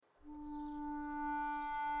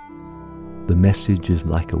The message is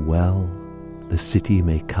like a well. The city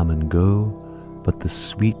may come and go, but the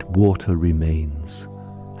sweet water remains.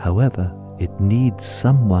 However, it needs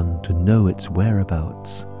someone to know its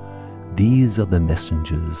whereabouts. These are the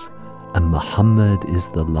messengers, and Muhammad is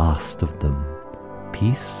the last of them.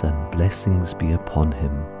 Peace and blessings be upon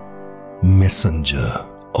him. Messenger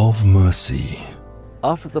of Mercy.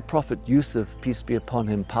 After the Prophet Yusuf, peace be upon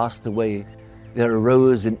him, passed away, there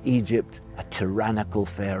arose in Egypt a tyrannical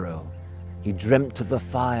Pharaoh. He dreamt of a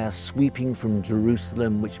fire sweeping from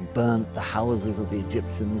Jerusalem which burnt the houses of the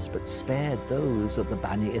Egyptians but spared those of the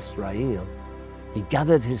Bani Israel. He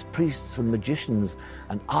gathered his priests and magicians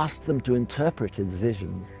and asked them to interpret his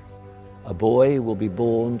vision. A boy will be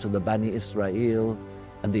born to the Bani Israel,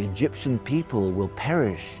 and the Egyptian people will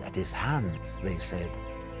perish at his hands, they said.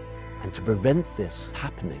 And to prevent this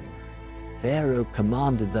happening, Pharaoh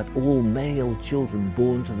commanded that all male children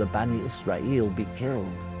born to the Bani Israel be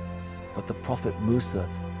killed. But the prophet Musa,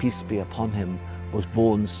 peace be upon him, was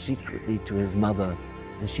born secretly to his mother,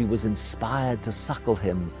 and she was inspired to suckle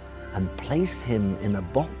him and place him in a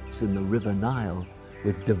box in the river Nile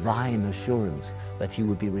with divine assurance that he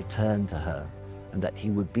would be returned to her and that he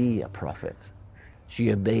would be a prophet.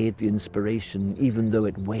 She obeyed the inspiration even though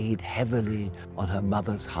it weighed heavily on her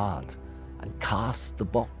mother's heart, and cast the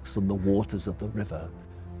box on the waters of the river,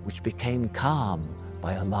 which became calm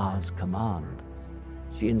by Allah's command.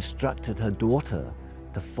 She instructed her daughter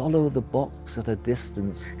to follow the box at a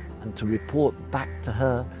distance and to report back to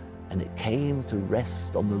her, and it came to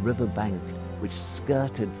rest on the river bank which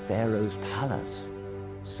skirted Pharaoh's palace.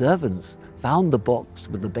 Servants found the box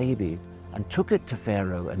with the baby and took it to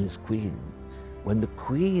Pharaoh and his queen. When the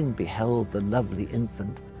queen beheld the lovely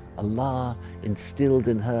infant, Allah instilled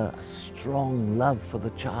in her a strong love for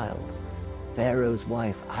the child. Pharaoh's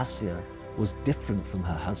wife, Asya, was different from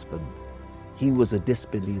her husband. He was a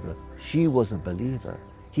disbeliever, she was a believer.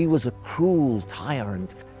 He was a cruel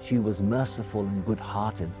tyrant, she was merciful and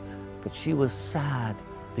good-hearted. But she was sad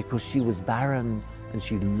because she was barren and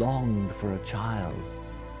she longed for a child.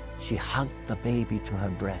 She hugged the baby to her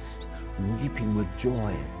breast, weeping with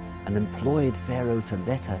joy, and implored Pharaoh to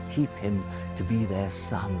let her keep him to be their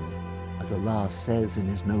son. As Allah says in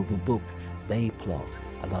his noble book, they plot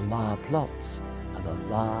and Allah plots, and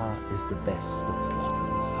Allah is the best of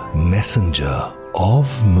plotters. Messenger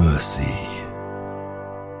of Mercy.